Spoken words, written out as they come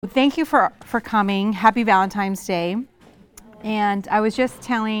Thank you for coming. Happy Valentine's Day. And I was just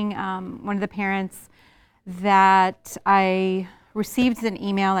telling one of the parents that I received an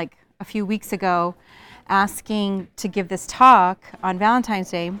email like a few weeks ago asking to give this talk on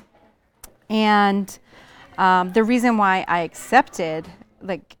Valentine's Day. And the reason why I accepted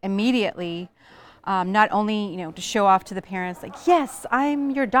like immediately, not only to show off to the parents like, yes,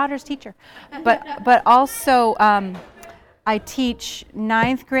 I'm your daughter's teacher, but also I teach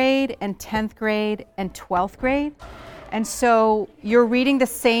 9th grade and 10th grade and 12th grade. And so you're reading the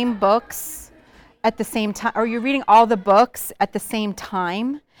same books at the same time, or you're reading all the books at the same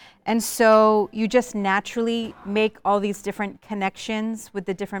time. And so you just naturally make all these different connections with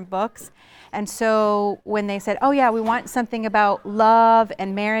the different books. And so when they said, oh yeah, we want something about love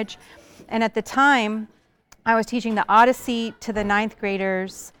and marriage. And at the time, I was teaching the Odyssey to the 9th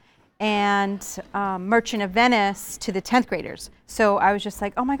graders and Merchant of Venice to the 10th graders. So I was just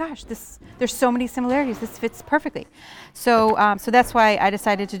like, oh my gosh, there's so many similarities. This fits perfectly. So that's why I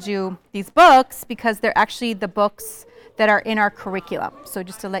decided to do these books, because they're actually the books that are in our curriculum. So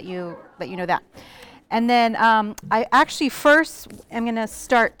just to let you know that. And then I actually first am going to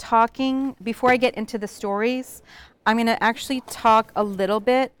start talking, before I get into the stories, I'm going to actually talk a little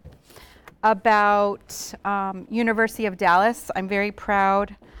bit about University of Dallas. I'm very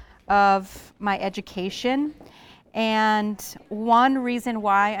proud of my education. And one reason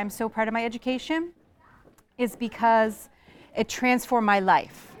why I'm so proud of my education is because it transformed my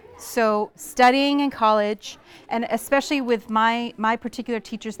life. So studying in college, and especially with my particular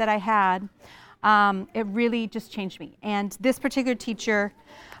teachers that I had, it really just changed me. And this particular teacher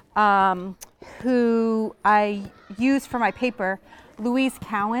who I used for my paper, Louise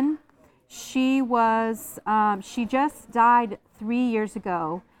Cowan, she just died 3 years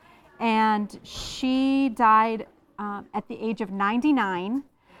ago. And she died at the age of 99,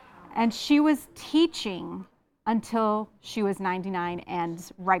 and she was teaching until she was 99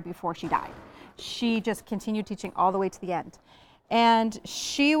 and right before she died. She just continued teaching all the way to the end. And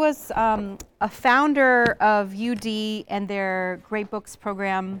she was a founder of UD and their Great Books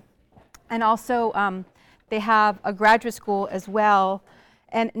program, and also they have a graduate school as well.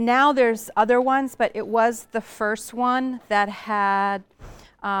 And now there's other ones, but it was the first one that had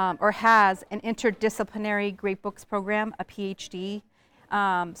or has an interdisciplinary Great Books program, a PhD.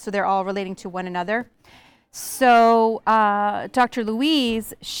 So they're all relating to one another. So Dr.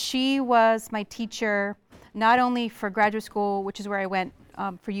 Louise, she was my teacher, not only for graduate school, which is where I went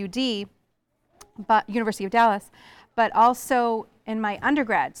for UD, but University of Dallas, but also in my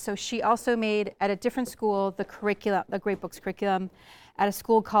undergrad. So she also made, at a different school, the curriculum, the Great Books curriculum, at a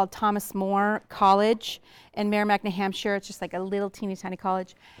school called Thomas More College in Merrimack, New Hampshire. It's just like a little teeny tiny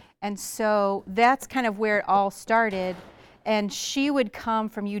college. And so that's kind of where it all started. And she would come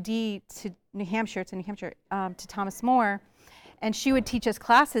from UD to New Hampshire, to Thomas More, and she would teach us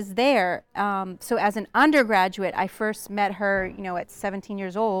classes there. So as an undergraduate, I first met her, at 17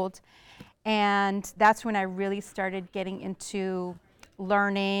 years old. And that's when I really started getting into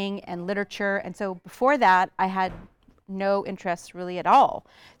learning and literature. And so before that, I had no interest really at all.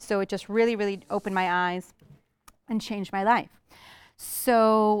 So it just really, really opened my eyes and changed my life.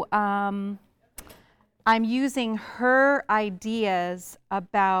 So I'm using her ideas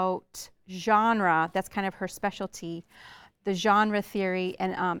about genre. That's kind of her specialty, the genre theory.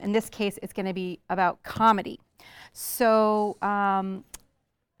 And in this case, it's going to be about comedy. So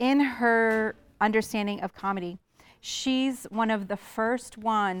in her understanding of comedy, she's one of the first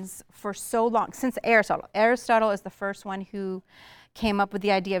ones for so long, since Aristotle. Aristotle is the first one who came up with the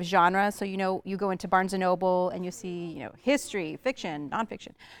idea of genre. So, you go into Barnes & Noble and you see, history, fiction,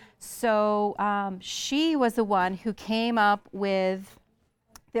 nonfiction. So she was the one who came up with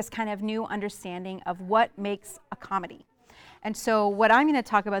this kind of new understanding of what makes a comedy. And so what I'm going to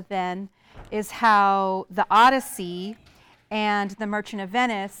talk about then is how the Odyssey and the Merchant of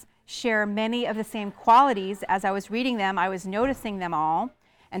Venice share many of the same qualities. As I was reading them, I was noticing them all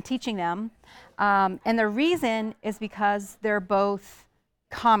and teaching them. And the reason is because they're both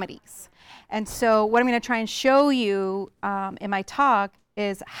comedies. And so what I'm going to try and show you in my talk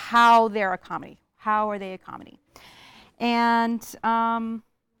is how they're a comedy. How are they a comedy? And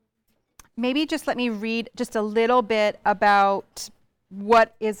maybe just let me read just a little bit about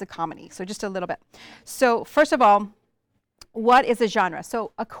what is a comedy. So just a little bit. So first of all, what is a genre?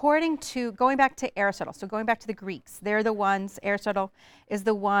 So according to, going back to Aristotle, so going back to the Greeks, they're the ones, Aristotle is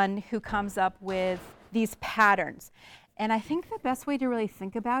the one who comes up with these patterns. And I think the best way to really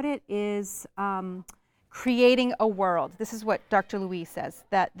think about it is creating a world. This is what Dr. Louise says,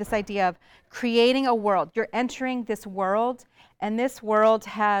 that this idea of creating a world. You're entering this world, and this world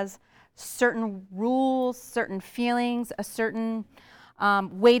has certain rules, certain feelings, a certain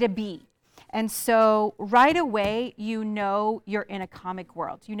way to be. And so right away, you know you're in a comic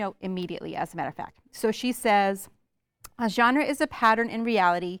world. You know immediately, as a matter of fact. So she says, a genre is a pattern in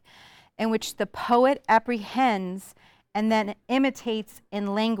reality in which the poet apprehends and then imitates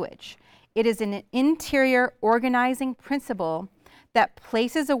in language. It is an interior organizing principle that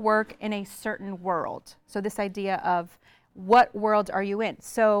places a work in a certain world. So this idea of what world are you in?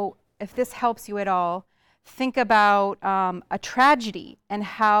 So if this helps you at all, think about a tragedy and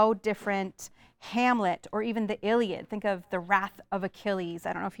how different Hamlet or even the Iliad, think of the Wrath of Achilles.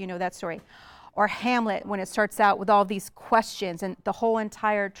 I don't know if you know that story. Or Hamlet, when it starts out with all these questions and the whole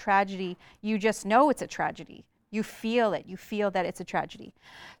entire tragedy, you just know it's a tragedy. You feel it. You feel that it's a tragedy.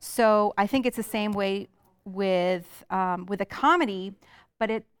 So I think it's the same way with a comedy,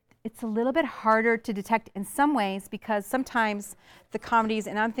 but it's a little bit harder to detect in some ways because sometimes the comedies,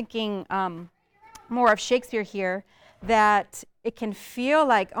 and I'm thinking more of Shakespeare here, that it can feel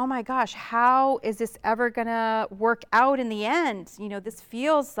like, oh my gosh, how is this ever gonna work out in the end? You know, this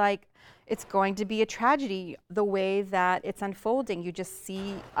feels like it's going to be a tragedy the way that it's unfolding. You just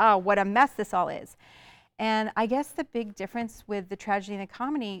see, oh, what a mess this all is. And I guess the big difference with the tragedy and the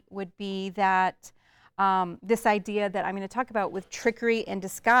comedy would be that this idea that I'm going to talk about with trickery and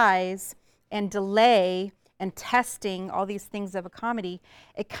disguise and delay and testing, all these things of a comedy,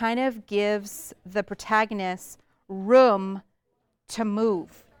 it kind of gives the protagonist room to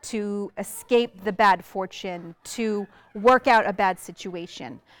move, to escape the bad fortune, to work out a bad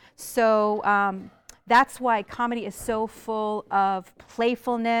situation. So that's why comedy is so full of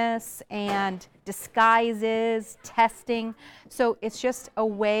playfulness and disguises, testing. So it's just a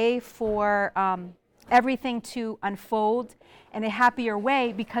way for everything to unfold in a happier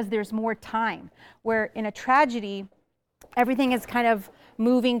way because there's more time. Where in a tragedy, everything is kind of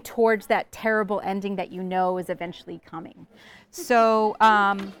moving towards that terrible ending that you know is eventually coming. So,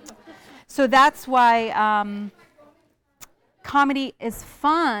 so that's why comedy is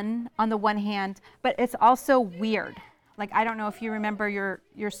fun on the one hand, but it's also weird. Like, I don't know if you remember your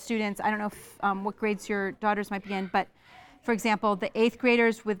students, I don't know if, what grades your daughters might be in, but for example, the 8th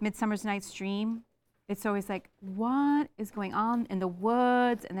graders with Midsummer's Night's Dream, it's always like, what is going on in the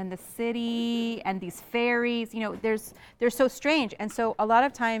woods and then the city and these fairies, you know, they're so strange. And so a lot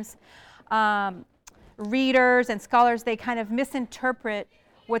of times readers and scholars, they kind of misinterpret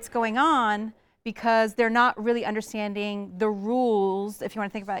what's going on because they're not really understanding the rules, if you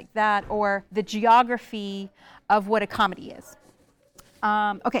want to think about it like that, or the geography of what a comedy is.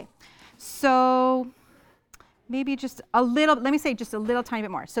 Okay, so maybe just a little, let me say just a little tiny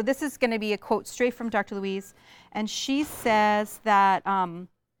bit more. So this is going to be a quote straight from Dr. Louise, and she says that to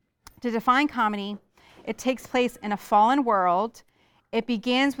define comedy, it takes place in a fallen world. It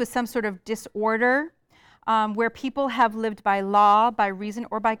begins with some sort of disorder where people have lived by law, by reason,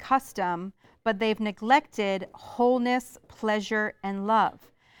 or by custom, but they've neglected wholeness, pleasure, and love.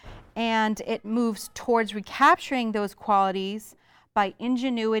 And it moves towards recapturing those qualities by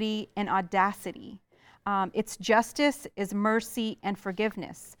ingenuity and audacity. Its justice is mercy and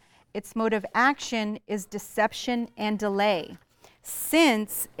forgiveness. Its mode of action is deception and delay.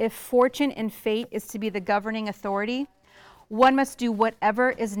 Since if fortune and fate is to be the governing authority, one must do whatever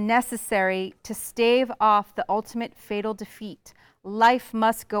is necessary to stave off the ultimate fatal defeat. Life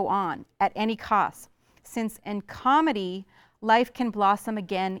must go on at any cost, since in comedy, life can blossom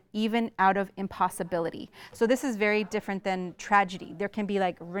again even out of impossibility. So this is very different than tragedy. There can be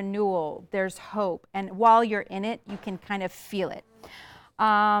like renewal, there's hope, and while you're in it, you can kind of feel it.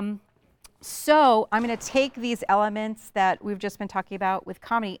 So I'm going to take these elements that we've just been talking about with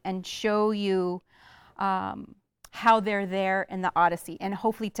comedy and show you how they're there in the Odyssey, and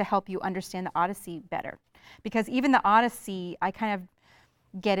hopefully to help you understand the Odyssey better. Because even the Odyssey, I kind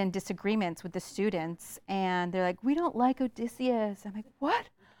of get in disagreements with the students, and they're like, we don't like Odysseus. I'm like, what?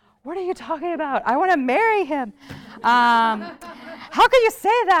 What are you talking about? I want to marry him. How could you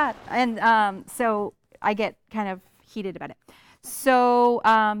say that? And so I get kind of heated about it. So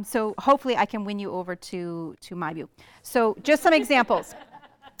so hopefully I can win you over to my view. So just some examples.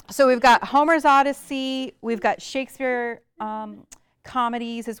 So we've got Homer's Odyssey, we've got Shakespeare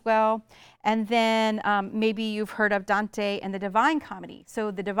comedies as well, and then maybe you've heard of Dante and the Divine Comedy.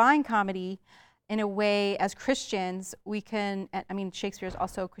 So the Divine Comedy, in a way, as Christians, we can, I mean, Shakespeare is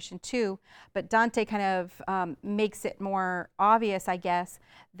also a Christian too, but Dante kind of makes it more obvious, I guess,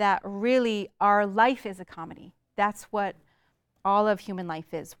 that really our life is a comedy. That's what all of human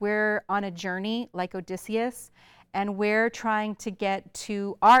life is. We're on a journey like Odysseus, and we're trying to get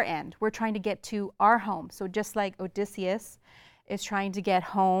to our end. We're trying to get to our home. So just like Odysseus is trying to get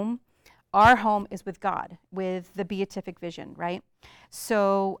home, our home is with God, with the beatific vision, right?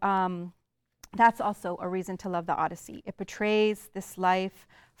 So that's also a reason to love the Odyssey. It portrays this life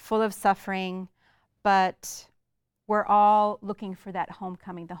full of suffering, but we're all looking for that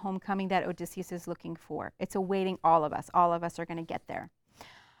homecoming, the homecoming that Odysseus is looking for. It's awaiting all of us. All of us are going to get there.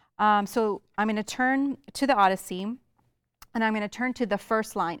 So I'm going to turn to the Odyssey, and I'm going to turn to the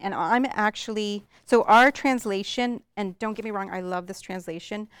first line. And I'm actually, so our translation, and don't get me wrong, I love this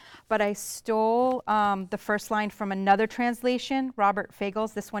translation, but I stole the first line from another translation, Robert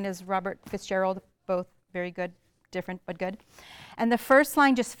Fagles. This one is Robert Fitzgerald, both very good, different, but good. And the first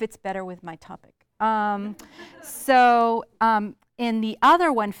line just fits better with my topic. In the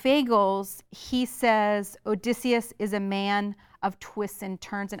other one, Fagles, he says, Odysseus is a man of twists and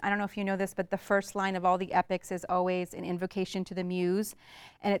turns. And I don't know if you know this, but the first line of all the epics is always an invocation to the muse,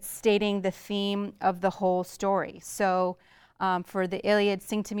 and it's stating the theme of the whole story. So for the Iliad,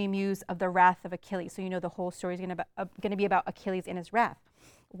 sing to me, muse, of the wrath of Achilles. So you know the whole story is going to be about Achilles and his wrath,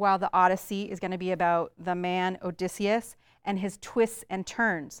 while the Odyssey is going to be about the man Odysseus and his twists and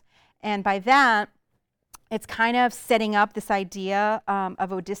turns. And by that, it's kind of setting up this idea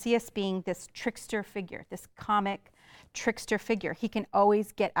of Odysseus being this trickster figure, this comic trickster figure. He can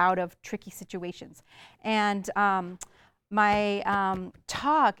always get out of tricky situations. And my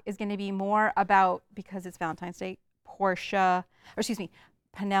talk is going to be more about, because it's Valentine's Day,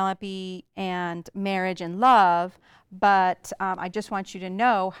 Penelope and marriage and love. But I just want you to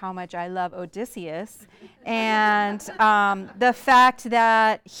know how much I love Odysseus and the fact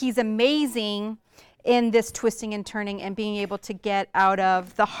that he's amazing in this twisting and turning and being able to get out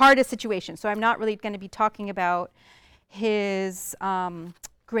of the hardest situation. So I'm not really going to be talking about his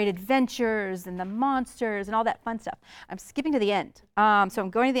great adventures and the monsters and all that fun stuff. I'm skipping to the end. So I'm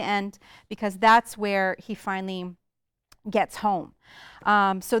going to the end because that's where he finally gets home.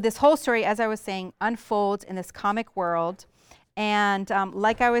 So this whole story, as I was saying, unfolds in this comic world. And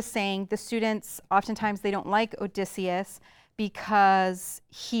like I was saying, the students, oftentimes they don't like Odysseus because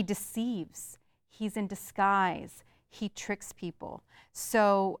he deceives. He's in disguise. He tricks people.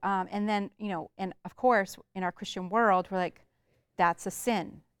 So, and then, and of course, in our Christian world, we're like, that's a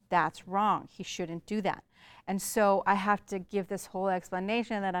sin. That's wrong. He shouldn't do that. And so I have to give this whole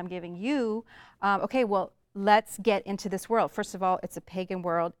explanation that I'm giving you. Okay, well, let's get into this world. First of all, it's a pagan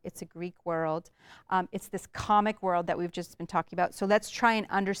world. It's a Greek world. It's this comic world that we've just been talking about. So let's try and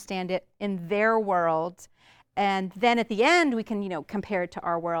understand it in their world. And then at the end, we can, compare it to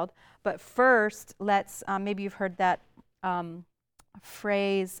our world. But first, let's, maybe you've heard that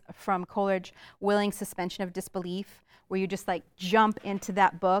phrase from Coleridge, willing suspension of disbelief, where you just like jump into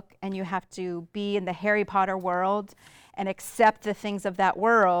that book and you have to be in the Harry Potter world and accept the things of that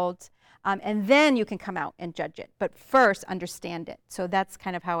world. And then you can come out and judge it. But first, understand it. So that's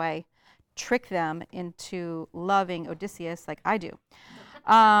kind of how I trick them into loving Odysseus like I do.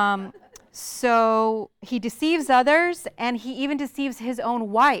 So he deceives others, and he even deceives his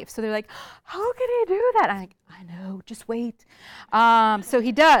own wife. So they're like, how can he do that? I'm like, I know, just wait. So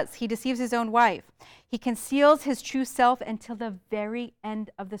he does. He deceives his own wife. He conceals his true self until the very end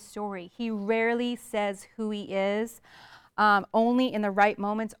of the story. He rarely says who he is, only in the right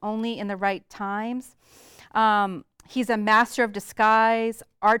moments, only in the right times. He's a master of disguise,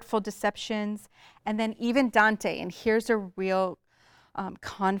 artful deceptions, and then even Dante, and here's a real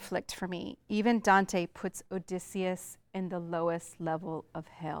conflict for me. Even Dante puts Odysseus in the lowest level of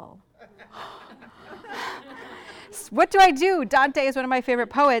hell. What do I do? Dante is one of my favorite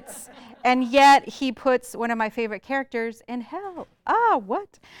poets, and yet he puts one of my favorite characters in hell.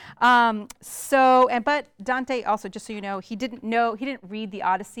 What? But Dante also, just so you know, he didn't read the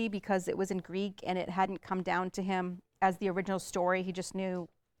Odyssey because it was in Greek and it hadn't come down to him as the original story. He just knew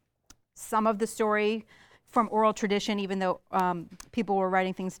some of the story from oral tradition, even though people were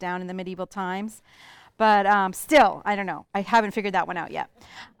writing things down in the medieval times. But still, I don't know. I haven't figured that one out yet.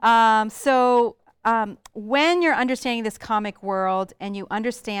 When you're understanding this comic world and you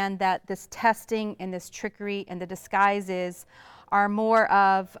understand that this testing and this trickery and the disguises are more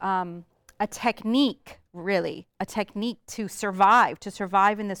of a technique, really, a technique to survive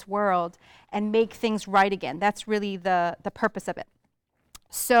in this world and make things right again. That's really the purpose of it.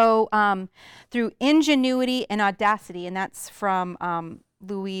 So through ingenuity and audacity, and that's from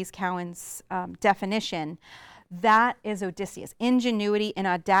Louise Cowan's definition, That is Odysseus, ingenuity and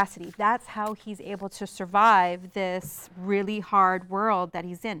audacity. That's how he's able to survive this really hard world that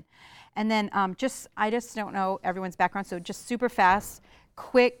he's in. And then I just don't know everyone's background, so just super fast,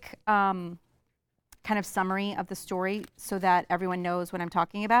 quick kind of summary of the story so that everyone knows what I'm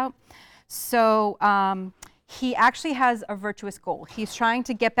talking about. So he actually has a virtuous goal. He's trying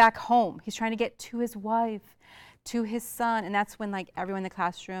to get back home. He's trying to get to his wife, to his son, and that's when like everyone in the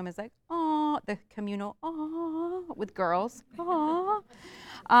classroom is like, oh, the communal, oh, with girls, oh.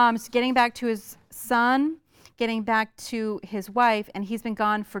 So getting back to his son, getting back to his wife, and he's been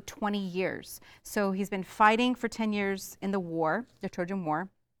gone for 20 years. So he's been fighting for 10 years in the war, the Trojan War,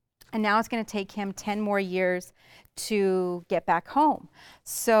 and now it's going to take him 10 more years to get back home.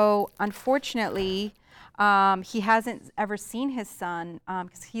 So unfortunately, he hasn't ever seen his son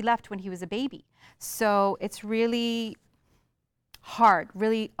because he left when he was a baby. So it's really hard,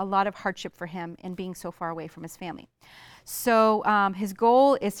 really a lot of hardship for him in being so far away from his family. So his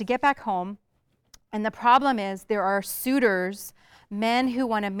goal is to get back home. And the problem is there are suitors, men who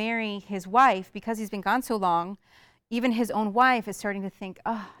want to marry his wife because he's been gone so long. Even his own wife is starting to think,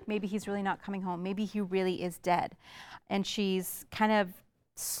 oh, maybe he's really not coming home. Maybe he really is dead. And she's kind of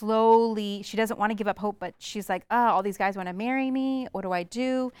slowly, she doesn't want to give up hope, but she's like, oh, all these guys want to marry me. What do I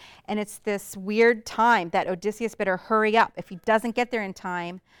do? And it's this weird time that Odysseus better hurry up. If he doesn't get there in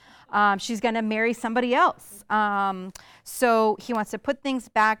time, she's going to marry somebody else. So he wants to put things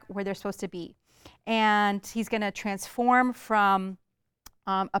back where they're supposed to be. And he's going to transform from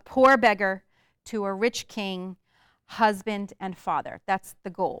a poor beggar to a rich king, husband and father. That's the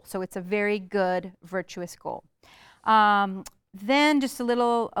goal. So it's a very good, virtuous goal. Then just a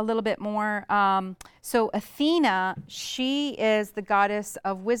little bit more. So Athena, she is the goddess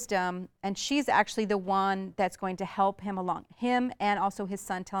of wisdom, and she's actually the one that's going to help him along. Him and also his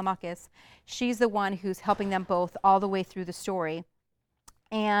son Telemachus. She's the one who's helping them both all the way through the story.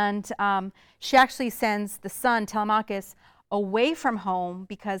 And she actually sends the son, Telemachus, away from home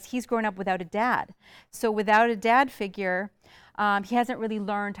because he's grown up without a dad. So without a dad figure, he hasn't really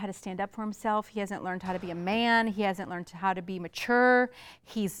learned how to stand up for himself. He hasn't learned how to be a man. He hasn't learned how to be mature.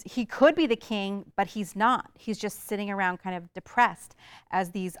 He could be the king, but he's not. He's just sitting around kind of depressed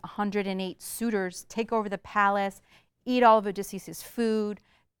as these 108 suitors take over the palace, eat all of Odysseus' food,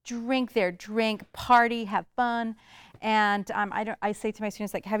 drink their drink, party, have fun. And I say to my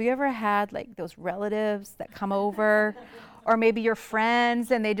students, like, have you ever had like those relatives that come over, or maybe your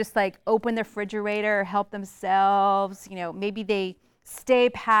friends, and they just like open the refrigerator, help themselves? You know, maybe they stay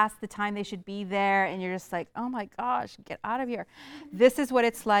past the time they should be there, and you're just like, oh my gosh, get out of here. This is what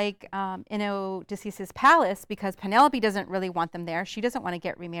it's like in Odysseus' palace, because Penelope doesn't really want them there. She doesn't want to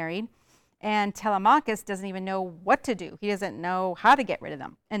get remarried. And Telemachus doesn't even know what to do. He doesn't know how to get rid of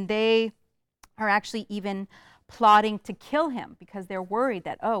them. And they are actually even plotting to kill him because they're worried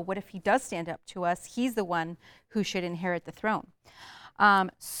that, oh, what if he does stand up to us? He's the one who should inherit the throne.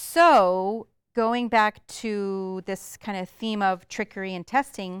 So going back to this kind of theme of trickery and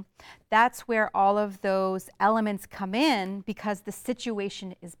testing, that's where all of those elements come in because the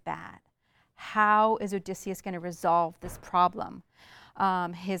situation is bad. How is Odysseus going to resolve this problem?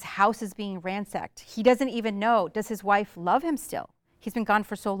 His house is being ransacked. He doesn't even know, does his wife love him still? He's been gone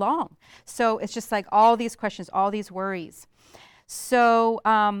for so long. So it's just like all these questions, all these worries. So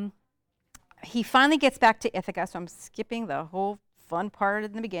he finally gets back to Ithaca. So I'm skipping the whole fun part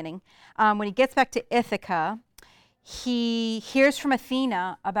in the beginning. When he gets back to Ithaca, he hears from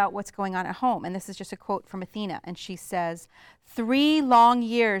Athena about what's going on at home. And this is just a quote from Athena. And she says, 3 long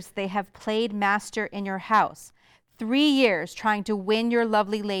years they have played master in your house. 3 years trying to win your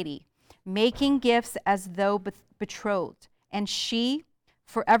lovely lady, making gifts as though betrothed. And she,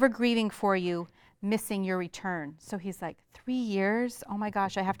 forever grieving for you, missing your return. So he's like, 3 years? Oh my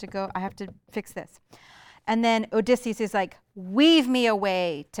gosh, I have to fix this. And then Odysseus is like, weave me a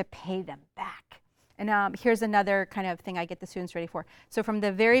way to pay them back. And here's another kind of thing I get the students ready for. So from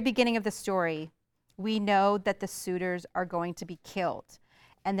the very beginning of the story, we know that the suitors are going to be killed.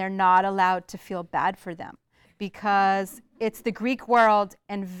 And they're not allowed to feel bad for them, because it's the Greek world,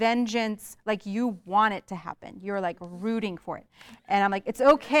 and vengeance, like, you want it to happen. You're like rooting for it. And I'm like, it's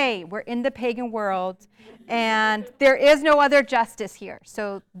okay. We're in the pagan world, and there is no other justice here.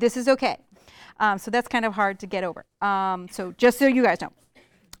 So this is okay. So that's kind of hard to get over. So just so you guys know,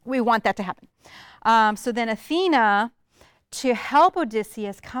 we want that to happen. So then Athena, to help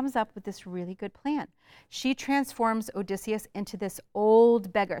Odysseus, comes up with this really good plan. She transforms Odysseus into this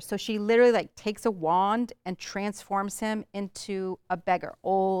old beggar. So she literally like takes a wand and transforms him into a beggar,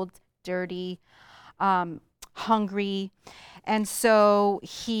 old, dirty, hungry. And so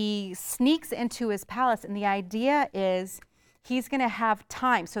he sneaks into his palace, and the idea is he's going to have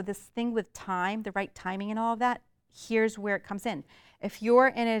time. So this thing with time, the right timing and all of that, here's where it comes in. If you're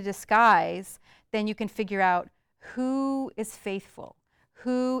in a disguise, then you can figure out who is faithful,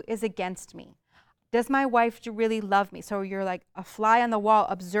 who is against me. Does my wife really love me? So you're like a fly on the wall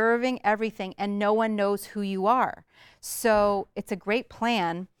observing everything, and no one knows who you are. So it's a great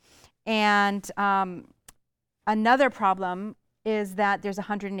plan. And another problem is that there's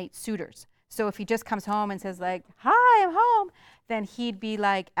 108 suitors. So if he just comes home and says like, hi, I'm home, then he'd be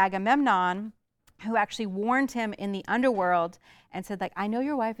like Agamemnon, who actually warned him in the underworld and said like, I know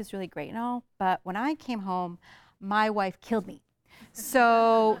your wife is really great and all, but when I came home, my wife killed me.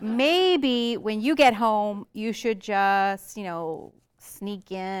 So maybe when you get home, you should just,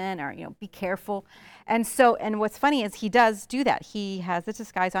 sneak in or, be careful. And what's funny is he does do that. He has the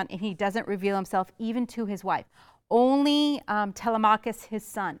disguise on, and he doesn't reveal himself even to his wife. Only Telemachus, his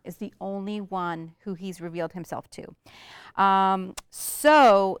son, is the only one who he's revealed himself to.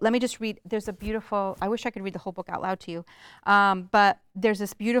 So let me just read. There's a beautiful, I wish I could read the whole book out loud to you, but there's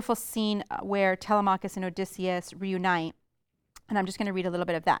this beautiful scene where Telemachus and Odysseus reunite, and I'm just going to read a little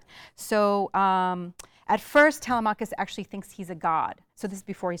bit of that. So at first, Telemachus actually thinks he's a god. So this is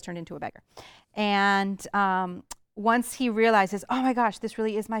before he's turned into a beggar. And once he realizes, oh my gosh, this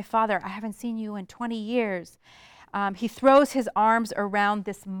really is my father. I haven't seen you in 20 years. He throws his arms around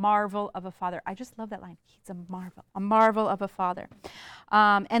this marvel of a father. I just love that line. He's a marvel of a father.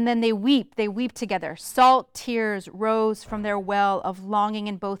 And then they weep together. Salt tears rose from their well of longing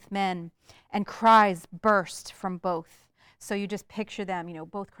in both men, and cries burst from both. So you just picture them,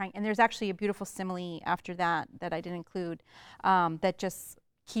 both crying. And there's actually a beautiful simile after that I didn't include, that just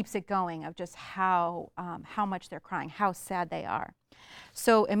keeps it going of just how much they're crying, how sad they are.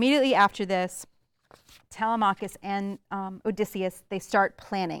 So immediately after this, Telemachus and Odysseus, they start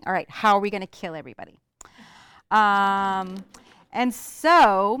planning. All right, how are we going to kill everybody? And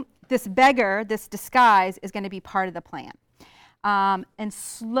so this beggar, this disguise, is going to be part of the plan. And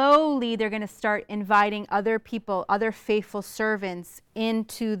slowly they're going to start inviting other people, other faithful servants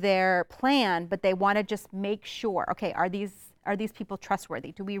into their plan, but they want to just make sure, okay, are these people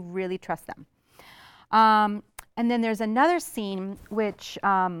trustworthy? Do we really trust them? And then there's another scene which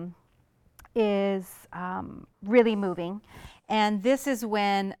is really moving. And this is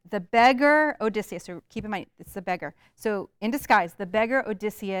when the beggar Odysseus, so keep in mind, it's the beggar. So in disguise, the beggar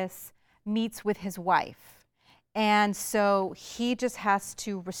Odysseus meets with his wife. And so he just has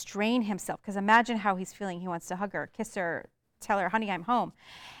to restrain himself, because imagine how he's feeling. He wants to hug her, kiss her, tell her, honey, I'm home.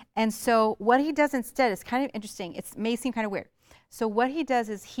 And so what he does instead is kind of interesting. It may seem kind of weird. So what he does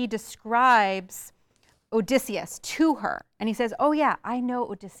is he describes Odysseus to her. And he says, oh yeah, I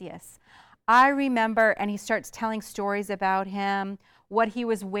know Odysseus. I remember, and he starts telling stories about him, what he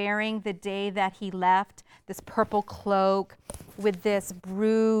was wearing the day that he left, this purple cloak with this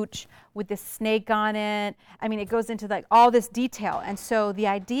brooch, with this snake on it. I mean, it goes into like all this detail. And so the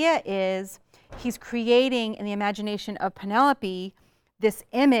idea is he's creating in the imagination of Penelope this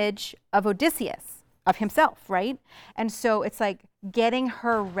image of Odysseus, of himself, right? And so it's like getting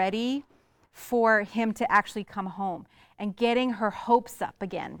her ready for him to actually come home and getting her hopes up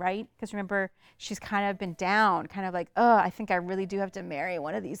again, right? Because remember, she's kind of been down, kind of like, oh, I think I really do have to marry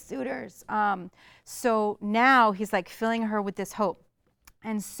one of these suitors. So now he's like filling her with this hope.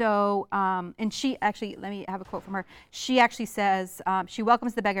 And so, and she actually, let me have a quote from her. She actually says, she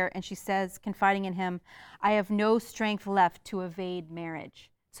welcomes the beggar and she says, confiding in him, I have no strength left to evade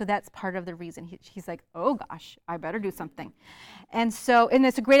marriage. So that's part of the reason. He's like, oh gosh, I better do something. And so, and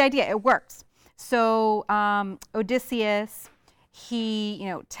it's a great idea, it works. So Odysseus,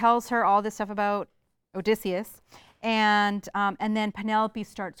 he, tells her all this stuff about Odysseus, and then Penelope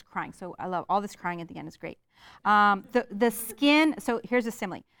starts crying. So I love all this crying at the end is great. The skin, so here's a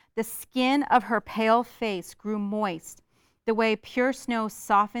simile. The skin of her pale face grew moist, the way pure snow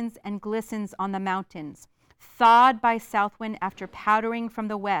softens and glistens on the mountains, thawed by south wind after powdering from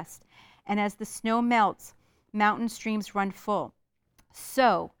the west. And as the snow melts, mountain streams run full.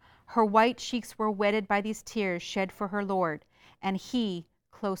 So her white cheeks were wetted by these tears shed for her Lord, and he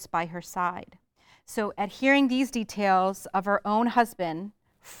close by her side. So at hearing these details of her own husband,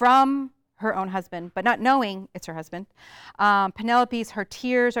 from her own husband, but not knowing it's her husband, Penelope's, her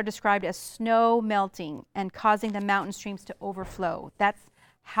tears are described as snow melting and causing the mountain streams to overflow. That's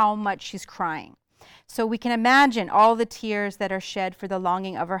how much she's crying. So we can imagine all the tears that are shed for the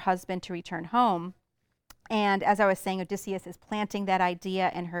longing of her husband to return home. And as I was saying, Odysseus is planting that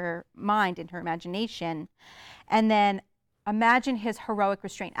idea in her mind, in her imagination. And then imagine his heroic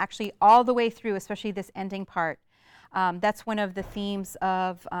restraint, actually all the way through, especially this ending part. That's one of the themes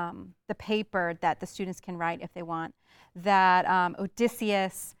of the paper that the students can write if they want, that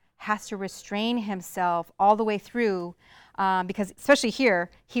Odysseus has to restrain himself all the way through, because especially here,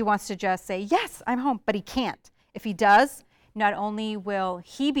 he wants to just say, yes, I'm home, but he can't. If he does, not only will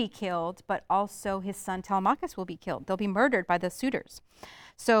he be killed, but also his son Telemachus will be killed. They'll be murdered by the suitors.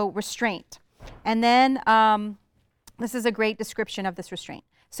 So restraint. And then this is a great description of this restraint.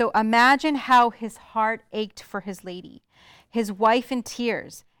 So imagine how his heart ached for his lady, his wife in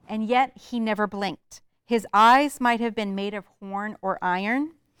tears, and yet he never blinked. His eyes might have been made of horn or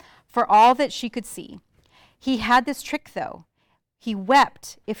iron, for all that she could see. He had this trick, though. He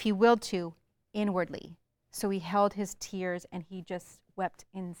wept, if he willed to, inwardly. So he held his tears and he just wept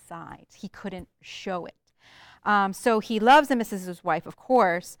inside. He couldn't show it. So he loves and misses his wife, of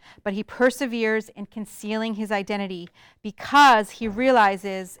course, but he perseveres in concealing his identity because he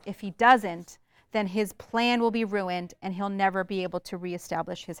realizes if he doesn't, then his plan will be ruined and he'll never be able to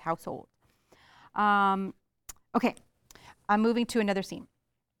reestablish his household. Okay, I'm moving to another scene.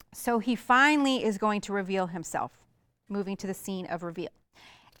 So he finally is going to reveal himself, moving to the scene of reveal.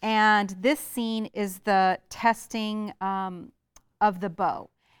 And this scene is the testing of the bow.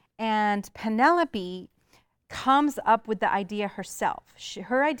 And Penelope comes up with the idea herself.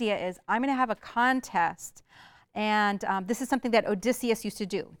 Her idea is, I'm going to have a contest. And this is something that Odysseus used to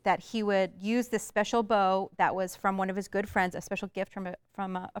do, that he would use this special bow that was from one of his good friends, a special gift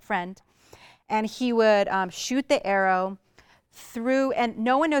from a friend. And he would shoot the arrow through, and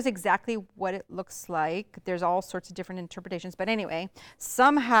no one knows exactly what it looks like. There's all sorts of different interpretations. But anyway,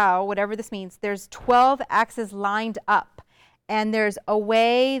 somehow, whatever this means, there's 12 axes lined up. And there's a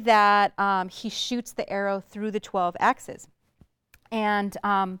way that he shoots the arrow through the 12 axes. And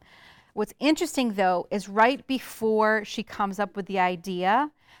what's interesting, though, is right before she comes up with the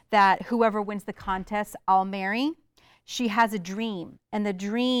idea that whoever wins the contest, I'll marry, she has a dream. And the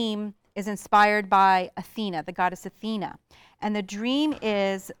dream is inspired by Athena, the goddess Athena. And the dream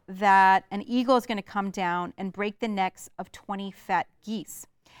is that an eagle is going to come down and break the necks of 20 fat geese.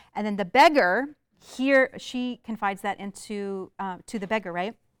 And then the beggar, here she confides that into to the beggar,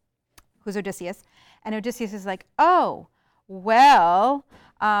 right? Who's Odysseus. And Odysseus is like, oh, well,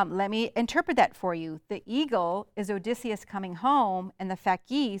 let me interpret that for you. The eagle is Odysseus coming home, and the fat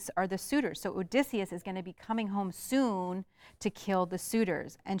geese are the suitors. So Odysseus is going to be coming home soon to kill the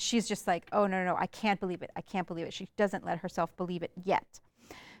suitors. And she's just like, oh, no, I can't believe it. I can't believe it. She doesn't let herself believe it yet.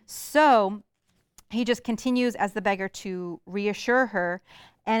 So he just continues as the beggar to reassure her.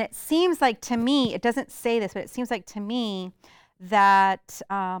 And it seems like to me, it doesn't say this, but it seems like to me that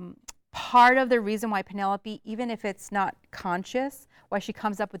part of the reason why Penelope, even if it's not conscious, why she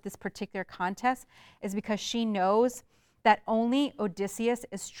comes up with this particular contest is because she knows that only Odysseus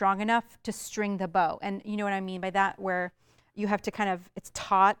is strong enough to string the bow. And you know what I mean by that, where you have to kind of, it's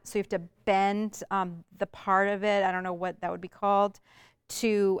taut, so you have to bend the part of it, I don't know what that would be called,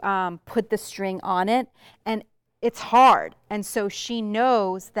 to put the string on it. And it's hard. And so she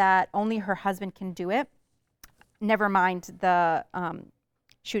knows that only her husband can do it. Never mind the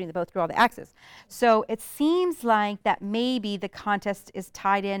shooting the bow through all the axes. So it seems like that maybe the contest is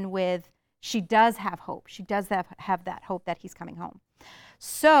tied in with, she does have hope. She does have that hope that he's coming home.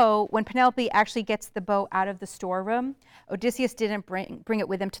 So when Penelope actually gets the bow out of the storeroom, Odysseus didn't bring it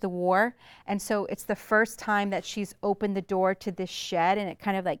with him to the war. And so it's the first time that she's opened the door to this shed, and it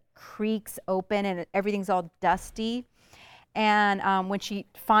kind of like creaks open and everything's all dusty. And when she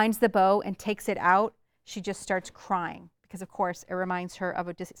finds the bow and takes it out, she just starts crying because, of course, it reminds her of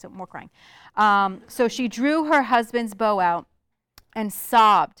Odysseus. So more crying. So she drew her husband's bow out and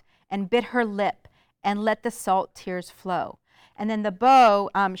sobbed and bit her lip and let the salt tears flow. And then the bow,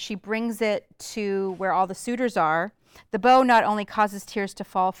 she brings it to where all the suitors are. The bow not only causes tears to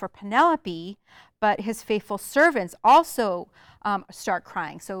fall for Penelope, but his faithful servants also start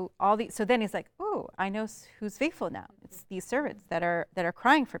crying. So then he's like, oh, I know who's faithful now. It's these servants that are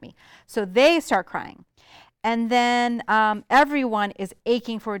crying for me. So they start crying. And then everyone is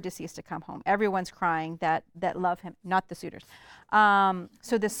aching for Odysseus to come home. Everyone's crying that love him, not the suitors.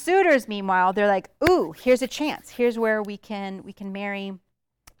 So the suitors, meanwhile, they're like, ooh, here's a chance. Here's where we can marry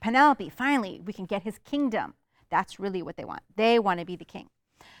Penelope. Finally, we can get his kingdom. That's really what they want. They want to be the king.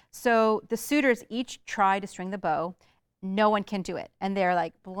 So the suitors each try to string the bow. No one can do it. And they're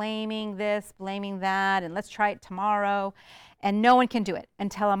like blaming this, blaming that, and let's try it tomorrow. And no one can do it. And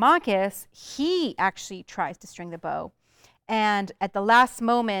Telemachus, he actually tries to string the bow. And at the last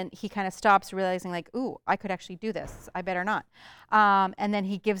moment, he kind of stops, realizing like, ooh, I could actually do this. I better not. And then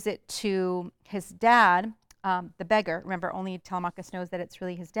he gives it to his dad, the beggar. Remember, only Telemachus knows that it's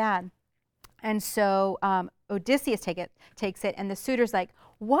really his dad. And so Odysseus takes it, and the suitor's like,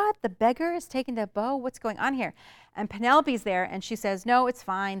 what? The beggar is taking the bow? What's going on here? And Penelope's there, and she says, no, it's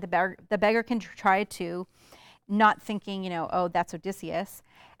fine. The beggar can try it too, not thinking, oh, that's Odysseus.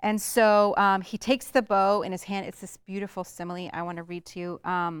 And so he takes the bow in his hand. It's this beautiful simile I want to read to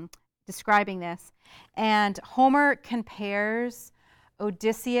you, describing this. And Homer compares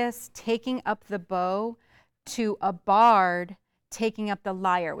Odysseus taking up the bow to a bard taking up the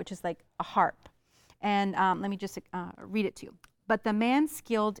lyre, which is like a harp. And let me just read it to you. But the man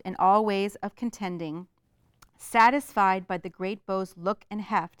skilled in all ways of contending, satisfied by the great bow's look and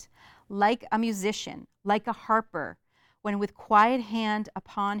heft, like a musician, like a harper, when with quiet hand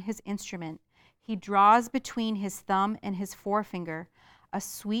upon his instrument he draws between his thumb and his forefinger a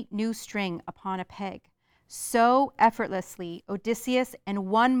sweet new string upon a peg, so effortlessly Odysseus in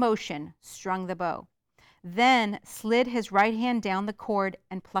one motion strung the bow, then slid his right hand down the cord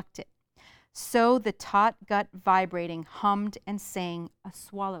and plucked it. So the taut gut vibrating hummed and sang a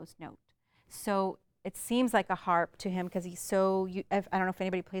swallow's note. So it seems like a harp to him because he's so, I don't know if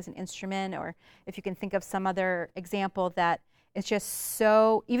anybody plays an instrument or if you can think of some other example that it's just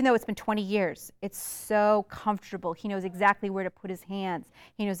so, even though it's been 20 years, it's so comfortable. He knows exactly where to put his hands.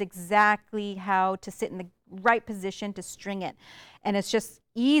 He knows exactly how to sit in the right position to string it. And it's just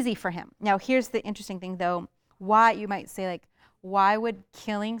easy for him. Now, here's the interesting thing, though. Why, you might say, like, why would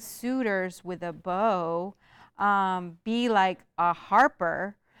killing suitors with a bow be like a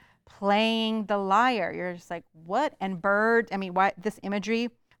harper playing the lyre? You're just like, what? And bird, I mean, why this imagery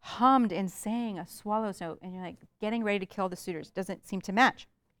hummed and sang a swallow's note, and you're like getting ready to kill the suitors. Doesn't seem to match.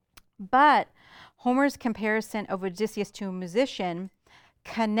 But Homer's comparison of Odysseus to a musician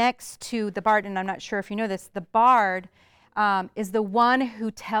connects to the bard, and I'm not sure if you know this, the bard is the one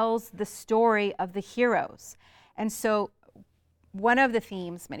who tells the story of the heroes. And so one of the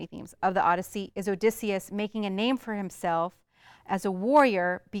themes, many themes, of the Odyssey is Odysseus making a name for himself as a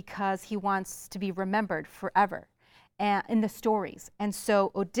warrior because he wants to be remembered forever in the stories. And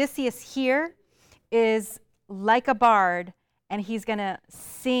so Odysseus here is like a bard, and he's going to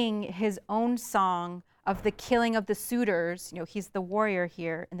sing his own song of the killing of the suitors. He's the warrior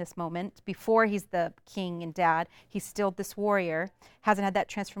here in this moment. Before he's the king and dad, he's still this warrior, hasn't had that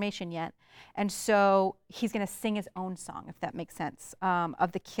transformation yet. And so he's going to sing his own song, if that makes sense,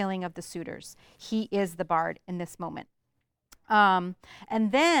 of the killing of the suitors. He is the bard in this moment. And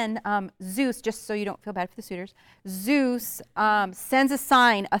then Zeus, just so you don't feel bad for the suitors, Zeus sends a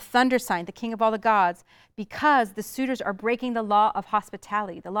sign, a thunder sign, the king of all the gods, because the suitors are breaking the law of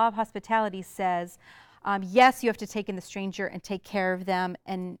hospitality. The law of hospitality says, yes, you have to take in the stranger and take care of them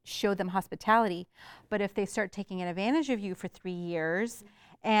and show them hospitality. But if they start taking advantage of you for 3 years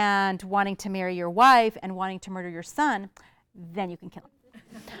and wanting to marry your wife and wanting to murder your son, then you can kill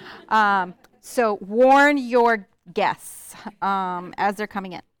them. So warn your guests as they're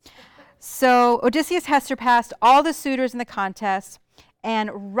coming in. So Odysseus has surpassed all the suitors in the contest,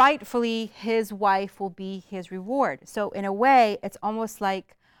 and rightfully his wife will be his reward. So in a way, it's almost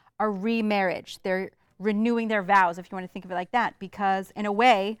like a remarriage. They're renewing their vows, if you want to think of it like that, because in a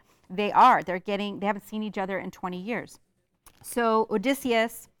way they haven't seen each other in 20 years. So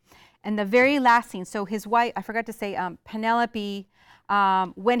Odysseus, and the very last scene, so his wife, I forgot to say, Penelope,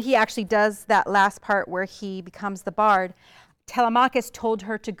 when he actually does that last part where he becomes the bard, Telemachus told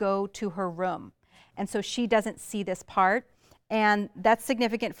her to go to her room. And so she doesn't see this part. And that's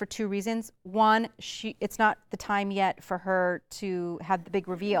significant for 2 reasons. One, it's not the time yet for her to have the big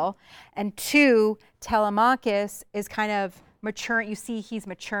reveal. And 2, Telemachus is kind of mature. You see he's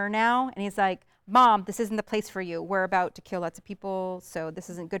mature now. And he's like, Mom, this isn't the place for you. We're about to kill lots of people, so this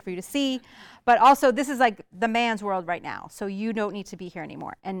isn't good for you to see. But also, this is like the man's world right now, so you don't need to be here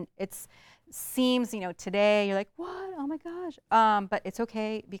anymore. And it seems, today you're like, what? Oh my gosh. But it's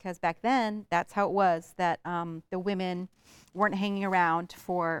okay, because back then, that's how it was, that the women weren't hanging around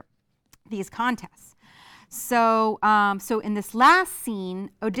for these contests. So in this last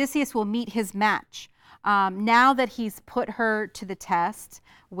scene, Odysseus will meet his match. Now that he's put her to the test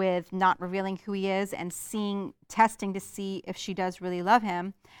with not revealing who he is and testing to see if she does really love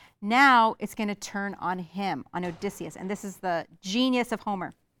him, now it's going to turn on him, on Odysseus. And this is the genius of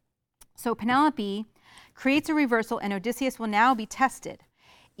Homer. So Penelope creates a reversal, and Odysseus will now be tested.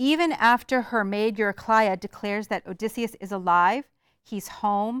 Even after her maid Eurycleia declares that Odysseus is alive, he's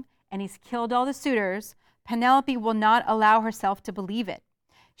home, and he's killed all the suitors, Penelope will not allow herself to believe it.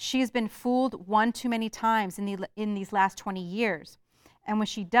 She's been fooled one too many times in these last 20 years. And when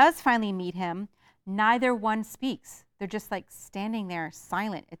she does finally meet him, neither one speaks. They're just like standing there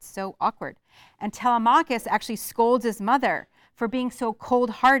silent. It's so awkward. And Telemachus actually scolds his mother for being so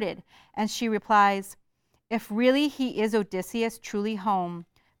cold-hearted. And she replies, if really he is Odysseus truly home,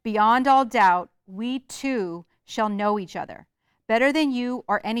 beyond all doubt, we too shall know each other, better than you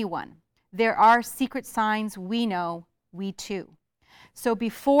or anyone. There are secret signs we know, we too. So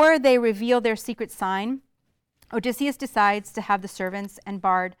before they reveal their secret sign, Odysseus decides to have the servants and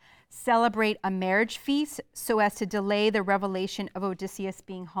bard celebrate a marriage feast so as to delay the revelation of Odysseus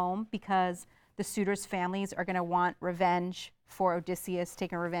being home, because the suitors' families are going to want revenge for Odysseus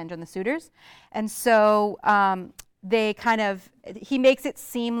taking revenge on the suitors. And so he makes it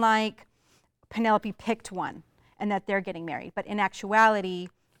seem like Penelope picked one and that they're getting married. But in actuality,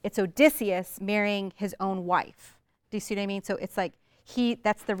 it's Odysseus marrying his own wife. Do you see what I mean? So it's like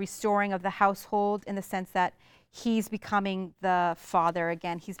that's the restoring of the household in the sense that he's becoming the father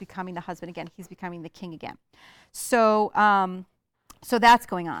again. He's becoming the husband again. He's becoming the king again. So that's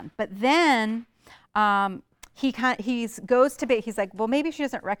going on. But then he goes to bed. He's like, well, maybe she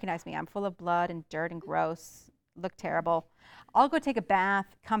doesn't recognize me. I'm full of blood and dirt and gross. Look terrible. I'll go take a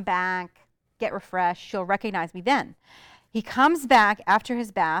bath, come back, get refreshed. She'll recognize me then. He comes back after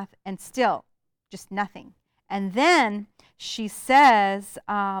his bath and still just nothing. And then she says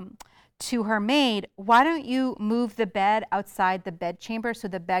to her maid, why don't you move the bed outside the bedchamber so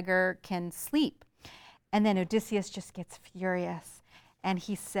the beggar can sleep? And then Odysseus just gets furious. And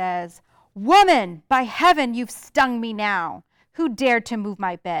he says, woman, by heaven, you've stung me now. Who dared to move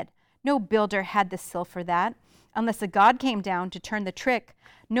my bed? No builder had the skill for that. Unless a god came down to turn the trick,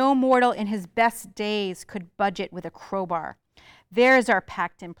 no mortal in his best days could budge it with a crowbar. There is our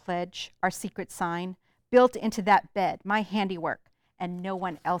pact and pledge, our secret sign, built into that bed, my handiwork, and no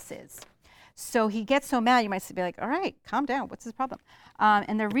one else's. So he gets so mad, you might be like, all right, calm down. What's his problem?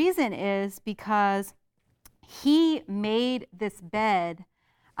 And the reason is because he made this bed.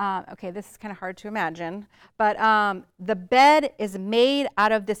 Okay, this is kind of hard to imagine, but the bed is made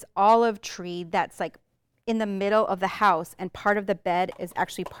out of this olive tree that's like in the middle of the house, and part of the bed is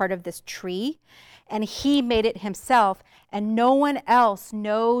actually part of this tree, and he made it himself, and no one else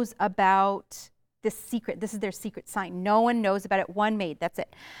knows about this secret. This is their secret sign. No one knows about it. One maid, that's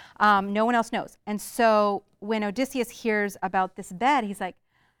it. No one else knows. And so when Odysseus hears about this bed, he's like,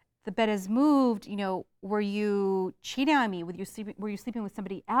 the bed is moved, were you cheating on me? Were you sleeping with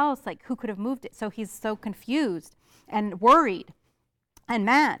somebody else? Like, who could have moved it? So he's so confused and worried and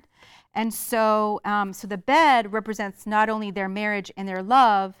mad. And so the bed represents not only their marriage and their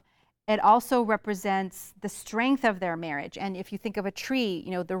love, it also represents the strength of their marriage. And if you think of a tree,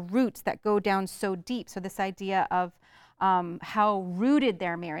 the roots that go down so deep. So this idea of how rooted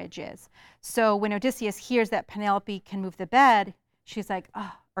their marriage is. So when Odysseus hears that Penelope can move the bed, she's like,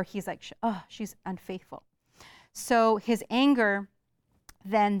 oh, or he's like, oh, she's unfaithful. So his anger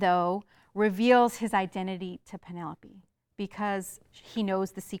then, though, reveals his identity to Penelope because he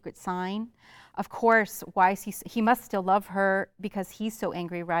knows the secret sign. Of course, why is he must still love her because he's so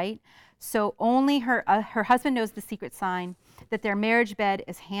angry, right? So only her husband knows the secret sign that their marriage bed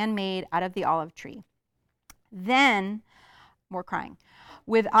is handmade out of the olive tree. Then, more crying.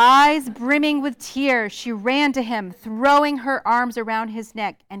 With eyes brimming with tears, she ran to him, throwing her arms around his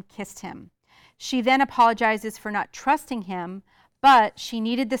neck and kissed him. She then apologizes for not trusting him, but she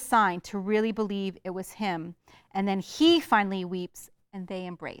needed the sign to really believe it was him. And then he finally weeps and they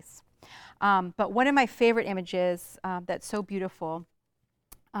embrace. But one of my favorite images that's so beautiful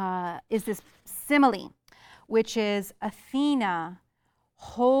is this simile, which is Athena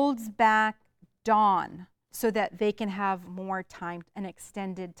holds back dawn so that they can have more time, an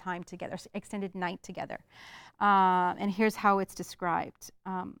extended time together, extended night together. And here's how it's described.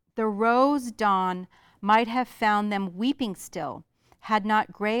 The rose dawn might have found them weeping still, had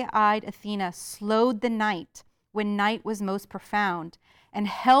not gray-eyed Athena slowed the night when night was most profound, and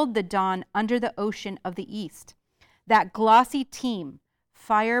held the dawn under the ocean of the east. That glossy team,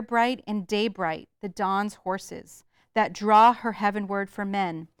 fire bright and day bright, the dawn's horses, that draw her heavenward for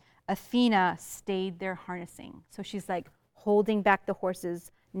men, Athena stayed their harnessing. So she's like holding back the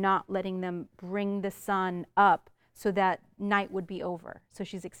horses, not letting them bring the sun up so that night would be over. So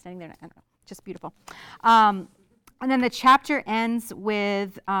she's extending their night. I don't know, just beautiful. And then the chapter ends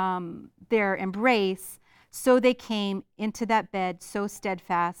with their embrace. So they came into that bed so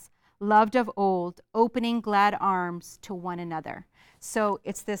steadfast, loved of old, opening glad arms to one another. So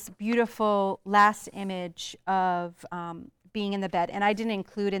it's this beautiful last image of being in the bed. And I didn't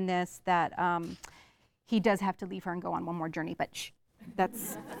include in this that he does have to leave her and go on one more journey, but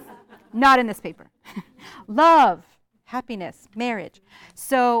that's not in this paper. Love happiness, marriage.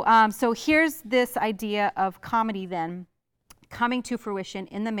 So, so here's this idea of comedy then coming to fruition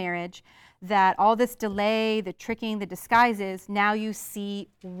in the marriage, that all this delay, the tricking, the disguises, now you see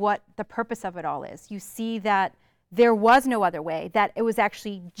what the purpose of it all is. You see that there was no other way, that it was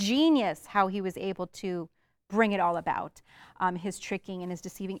actually genius how he was able to bring it all about, his tricking and his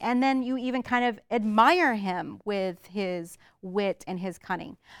deceiving. And then you even kind of admire him with his wit and his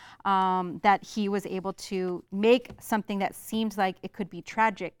cunning, that he was able to make something that seemed like it could be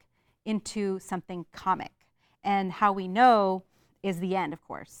tragic into something comic. And how we know is the end, of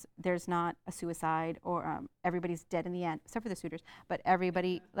course. There's not a suicide or everybody's dead in the end, except for the suitors. But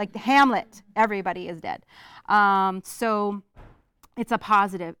everybody, like Hamlet, everybody is dead. So it's a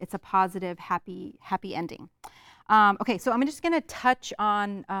positive, happy ending. Okay, so I'm just going to touch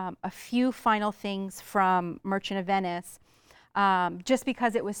on a few final things from Merchant of Venice, just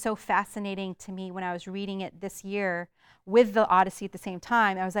because it was so fascinating to me when I was reading it this year with the Odyssey at the same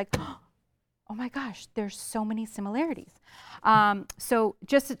time. I was like, oh my gosh, there's so many similarities. So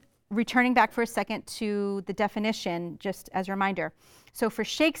just returning back for a second to the definition, just as a reminder. So for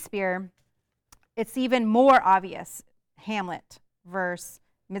Shakespeare, it's even more obvious, Hamlet versus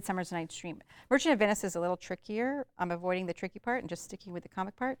Midsummer's Night's Dream. Merchant of Venice is a little trickier. I'm avoiding the tricky part and just sticking with the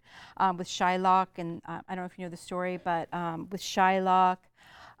comic part. With Shylock, and I don't know if you know the story, but with Shylock,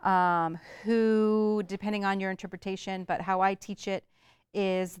 who, depending on your interpretation, but how I teach it,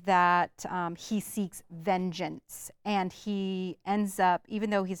 is that he seeks vengeance, and he ends up,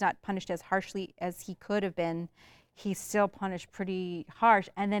 even though he's not punished as harshly as he could have been, he's still punished pretty harsh,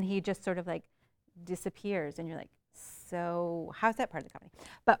 and then he just sort of like disappears, and you're like, so how's that part of the comedy?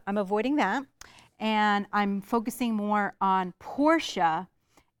 But I'm avoiding that, and I'm focusing more on Portia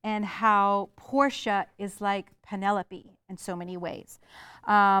and how Portia is like Penelope in so many ways.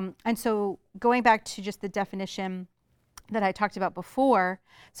 And so going back to just the definition that I talked about before,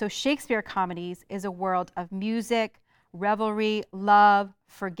 so Shakespeare comedies is a world of music, revelry, love,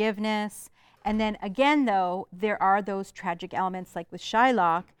 forgiveness, and then again, though, there are those tragic elements like with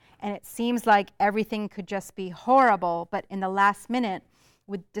Shylock, and it seems like everything could just be horrible, but in the last minute,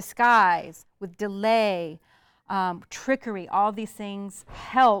 with disguise, with delay, trickery, all these things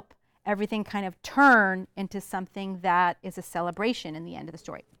help everything kind of turn into something that is a celebration in the end of the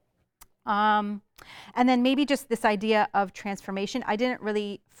story. And then maybe just this idea of transformation. I didn't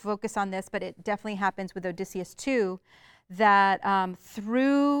really focus on this, but it definitely happens with Odysseus too, that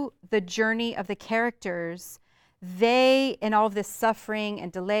through the journey of the characters, they, in all of this suffering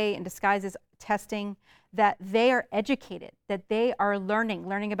and delay and disguises, testing, that they are educated, that they are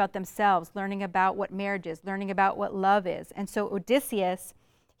learning about themselves, learning about what marriage is, learning about what love is. And so Odysseus,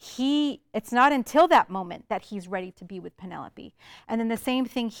 it's not until that moment that he's ready to be with Penelope. And then the same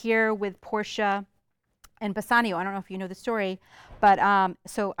thing here with Portia and Bassanio. I don't know if you know the story, but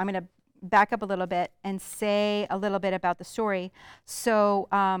so I'm going to back up a little bit and say a little bit about the story. So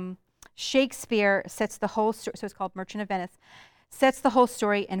Shakespeare sets the whole story, so it's called Merchant of Venice, sets the whole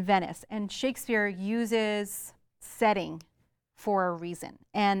story in Venice. And Shakespeare uses setting for a reason.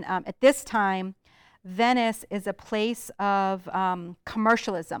 And at this time, Venice is a place of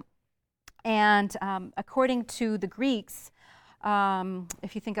commercialism. And according to the Greeks,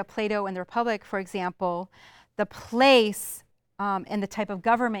 if you think of Plato and the Republic, for example, the place and the type of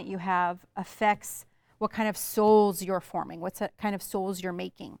government you have affects what kind of souls you're forming, what kind of souls you're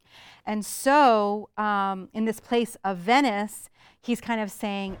making. And so in this place of Venice, he's kind of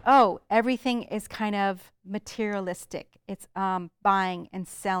saying, oh, everything is kind of materialistic. It's buying and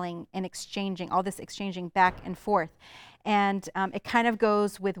selling and exchanging, all this exchanging back and forth. And it kind of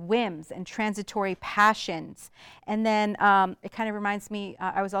goes with whims and transitory passions. And then it kind of reminds me,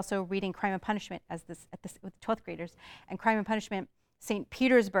 I was also reading Crime and Punishment with 12th graders. And Crime and Punishment, St.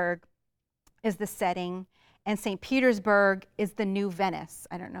 Petersburg is the setting, and St. Petersburg is the new Venice.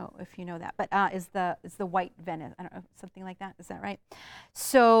 I don't know if you know that, but is the white Venice. I don't know, something like that. Is that right?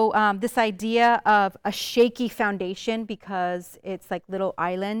 So this idea of a shaky foundation, because it's like little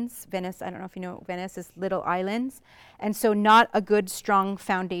islands. Venice, I don't know if you know, Venice is little islands, and so not a good, strong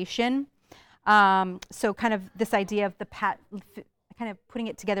foundation. So kind of this idea of kind of putting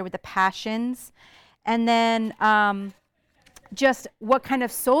it together with the passions, and then just what kind of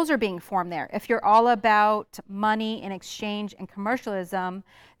souls are being formed there. If you're all about money and exchange and commercialism,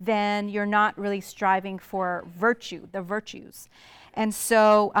 then you're not really striving for virtue, the virtues. And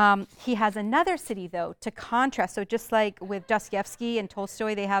so he has another city, though, to contrast. So just like with Dostoevsky and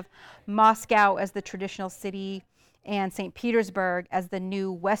Tolstoy, they have Moscow as the traditional city and St. Petersburg as the new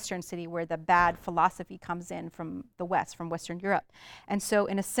Western city where the bad philosophy comes in from the West, from Western Europe. And so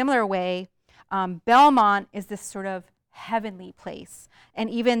in a similar way, Belmont is this sort of heavenly place. And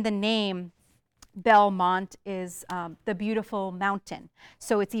even the name Belmont is the beautiful mountain.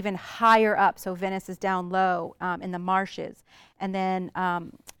 So it's even higher up. So Venice is down low in the marshes. And then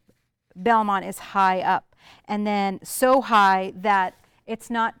Belmont is high up. And then so high that it's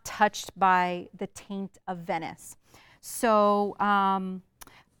not touched by the taint of Venice. So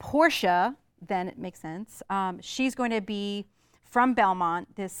Portia, then it makes sense, she's going to be from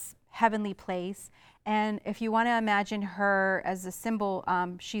Belmont, this heavenly place. And if you want to imagine her as a symbol,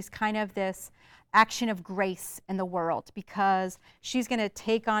 she's kind of this action of grace in the world, because she's going to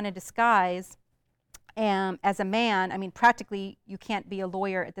take on a disguise as a man. I mean, practically, you can't be a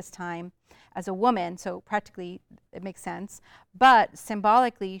lawyer at this time as a woman, so practically it makes sense. But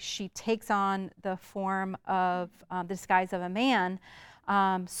symbolically, she takes on the form of the disguise of a man,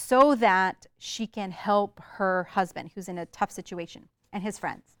 so that she can help her husband, who's in a tough situation, and his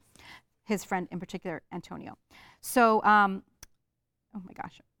friends. His friend in particular, Antonio. So, oh my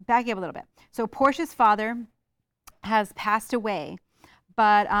gosh, backing up a little bit. So Portia's father has passed away,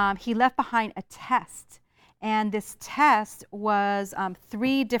 but he left behind a test. And this test was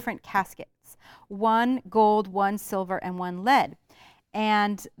 3 different caskets, 1 gold, 1 silver, and 1 lead.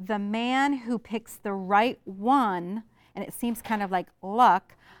 And the man who picks the right one, and it seems kind of like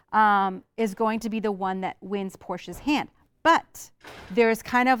luck, is going to be the one that wins Portia's hand. But there's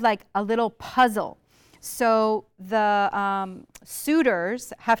kind of like a little puzzle. So the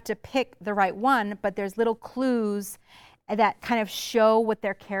suitors have to pick the right one, but there's little clues that kind of show what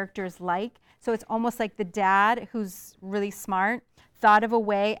their character is like. So it's almost like the dad, who's really smart, thought of a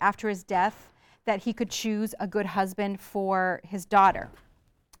way after his death that he could choose a good husband for his daughter.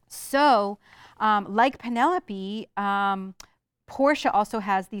 So like Penelope, Portia also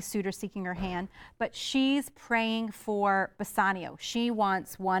has these suitors seeking her hand, but she's praying for Bassanio. She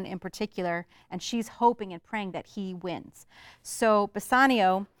wants one in particular, and she's hoping and praying that he wins. So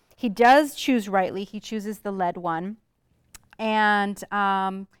Bassanio, he does choose rightly. He chooses the lead one. And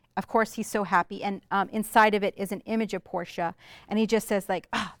of course, he's so happy. And inside of it is an image of Portia. And he just says, like,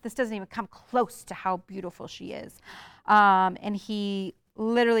 oh, this doesn't even come close to how beautiful she is. And he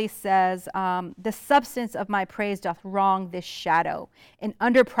literally says, the substance of my praise doth wrong this shadow. In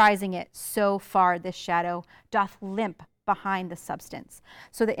underprizing it so far, this shadow doth limp behind the substance.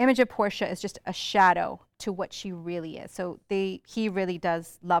 So the image of Portia is just a shadow to what she really is. So he really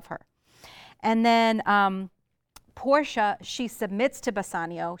does love her. And then Portia, she submits to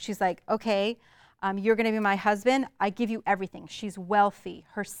Bassanio. She's like, okay, you're going to be my husband. I give you everything. She's wealthy,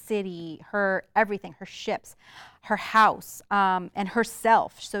 her city, her everything, her ships, her house, and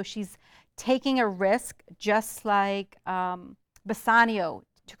herself. So she's taking a risk, just like Bassanio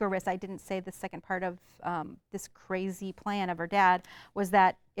took a risk. I didn't say the second part of this crazy plan of her dad was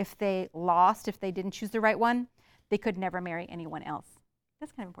that if they lost, if they didn't choose the right one, they could never marry anyone else.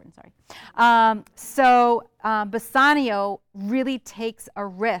 That's kind of important, sorry. So Bassanio really takes a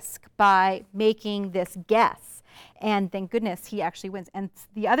risk by making this guess. And thank goodness he actually wins. And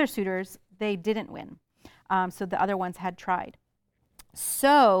the other suitors, they didn't win. So the other ones had tried.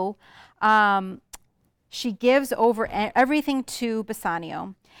 So she gives over everything to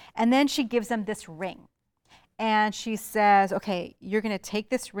Bassanio. And then she gives him this ring. And she says, okay, you're going to take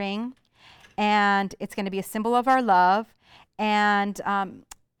this ring, and it's going to be a symbol of our love. And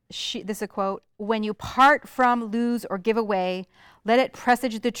this is a quote, when you part from, lose, or give away, let it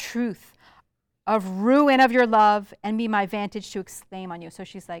presage the truth of ruin of your love and be my vantage to exclaim on you. So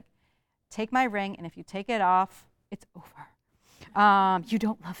she's like, take my ring, and if you take it off, it's over. You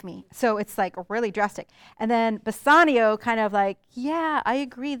don't love me. So it's like really drastic. And then Bassanio kind of like, yeah, I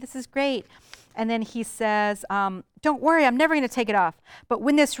agree. This is great. And then he says, don't worry, I'm never going to take it off. But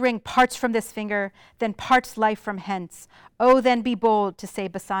when this ring parts from this finger, then parts life from hence. Oh, then be bold to say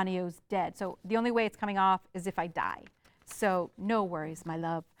Bassanio's dead. So the only way it's coming off is if I die. So no worries, my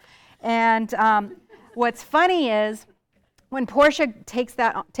love. And what's funny is when Portia takes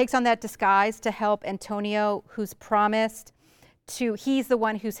on that disguise to help Antonio, who's promised he's the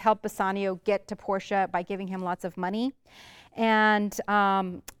one who's helped Bassanio get to Portia by giving him lots of money. And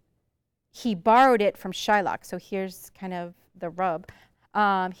he borrowed it from Shylock. So here's kind of the rub.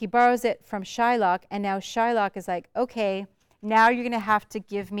 He borrows it from Shylock, and now Shylock is like, okay, now you're going to have to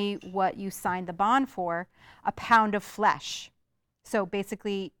give me what you signed the bond for, a pound of flesh. So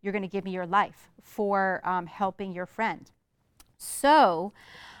basically, you're going to give me your life for helping your friend. So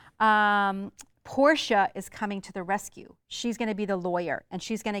Portia is coming to the rescue. She's going to be the lawyer, and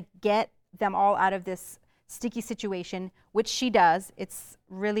she's going to get them all out of this sticky situation, which she does. It's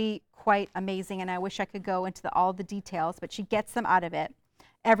really quite amazing, and I wish I could go into all the details, but she gets them out of it.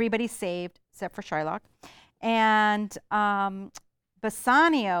 Everybody's saved except for Shylock. And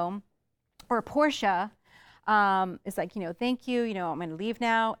Bassanio, or Portia, is like, thank you, I'm going to leave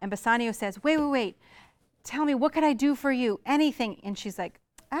now. And Bassanio says, wait, tell me, what could I do for you? Anything. And she's like,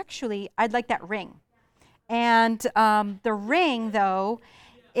 actually, I'd like that ring. And the ring, though,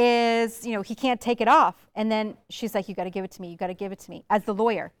 is, he can't take it off. And then she's like, you got to give it to me. You got to give it to me, as the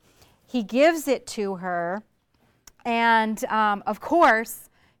lawyer. He gives it to her. And of course,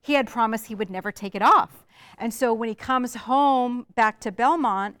 he had promised he would never take it off. And so when he comes home back to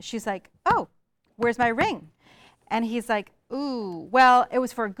Belmont, she's like, oh, where's my ring? And he's like, ooh, well, it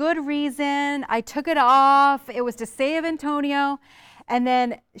was for a good reason. I took it off. It was to save Antonio. And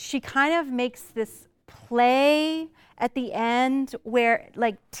then she kind of makes this play at the end where,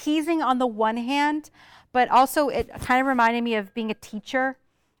 like, teasing on the one hand, but also it kind of reminded me of being a teacher,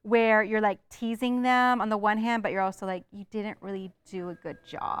 where you're like teasing them on the one hand, but you're also like, you didn't really do a good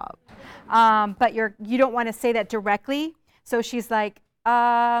job. But you don't want to say that directly. So she's like,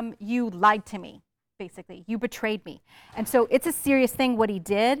 you lied to me, basically. You betrayed me. And so it's a serious thing what he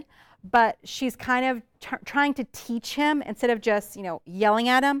did, but she's kind of trying to teach him instead of just, yelling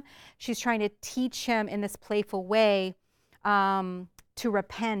at him. She's trying to teach him in this playful way to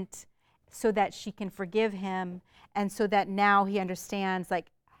repent so that she can forgive him, and so that now he understands, like,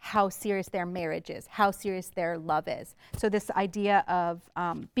 how serious their marriage is, how serious their love is. So this idea of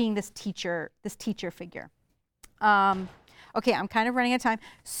being this teacher figure. Okay, I'm kind of running out of time.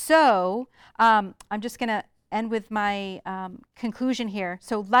 So I'm just going to end with my conclusion here.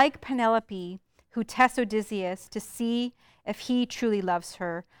 So like Penelope, who tests Odysseus to see if he truly loves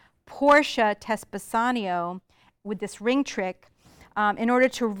her, Portia tests Bassanio with this ring trick in order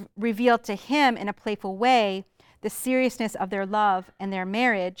to reveal to him in a playful way the seriousness of their love and their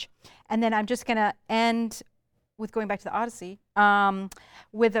marriage. And then I'm just going to end with going back to the Odyssey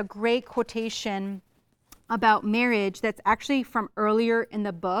with a great quotation about marriage that's actually from earlier in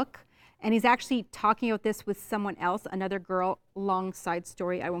the book. And he's actually talking about this with someone else, another girl, long side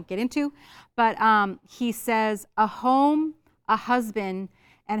story I won't get into. But he says, a home, a husband,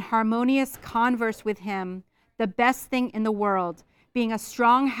 and harmonious converse with him, the best thing in the world, being a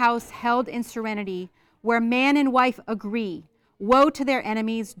strong house held in serenity, where man and wife agree, woe to their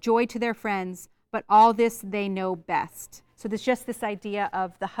enemies, joy to their friends, but all this they know best. So there's just this idea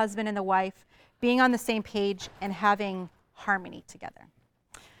of the husband and the wife being on the same page and having harmony together.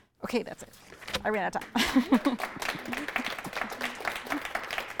 Okay, that's it. I ran out of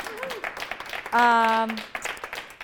time.